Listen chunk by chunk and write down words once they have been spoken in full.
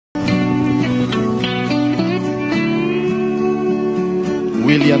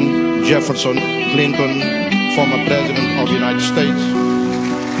William Jefferson Clinton, former President of the United States.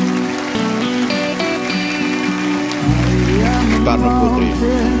 Barno Putri.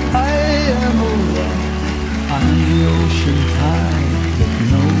 I am a rock, I'm the ocean tide that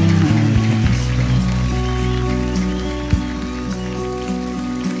no man can stop.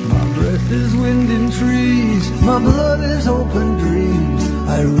 My breath is wind in trees, my blood is open dreams.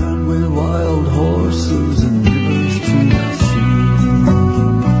 I run with wild horses and rivers to the sea.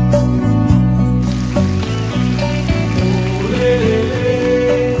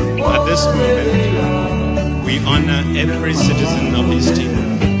 At this moment, we honor every citizen of 𝚤𝚎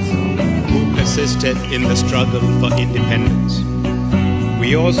who persisted in the struggle for independence.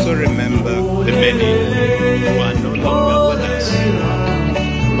 We also remember the many who are no longer with us,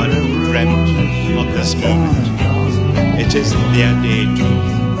 but who dreamt of this moment. It is their day too.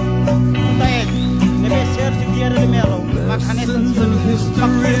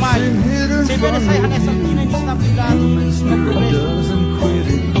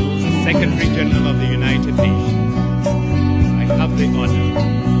 Secretary General of the United Nations, I have the honor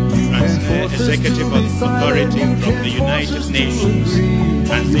to transfer executive authority from the United Nations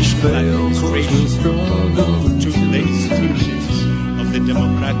Transitional Administration to the institutions of the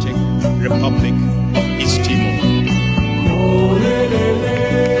Democratic Republic of 𝚤𝚎.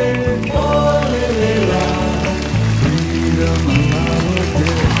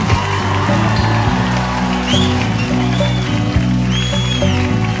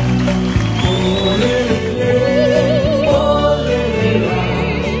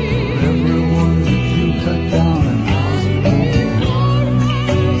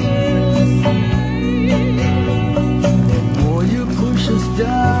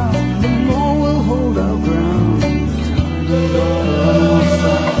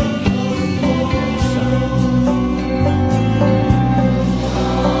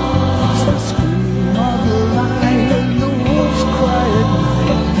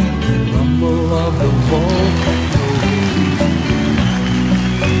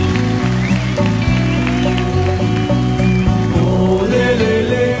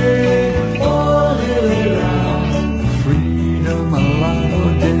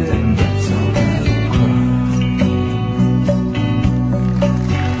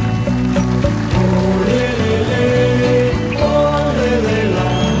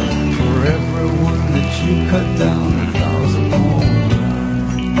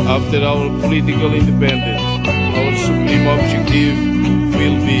 After our political independence, our supreme objective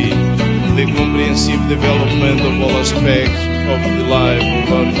will be the comprehensive development of all aspects of the life of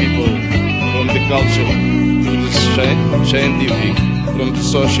our people, from the cultural to the scientific, from the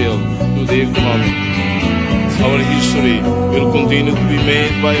social to the economic. Our history will continue to be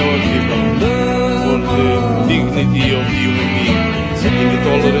made by our people for the dignity of the human being, in the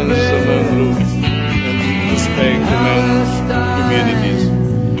tolerance among groups and respect among communities,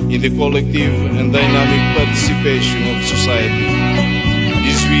 in the collective and dynamic participation of society.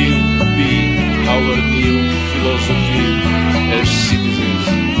 This will be our new philosophy as citizens,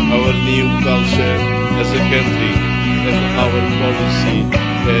 our new culture as a country, and our policy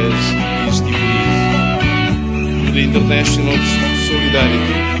as 𝚤𝚎. To the international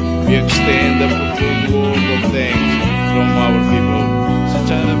solidarity, we extend a profound word of thanks from our people.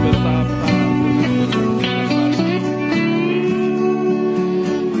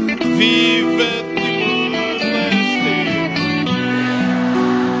 Viva Timor-Leste!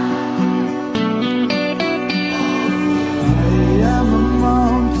 I am a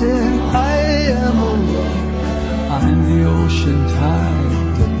mountain, I am a rock, I'm the ocean tide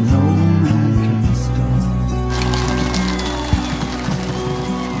that no man can stop.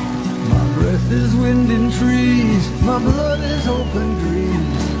 My breath is wind in trees, my blood is open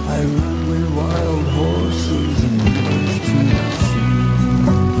dreams. I run with wild horses and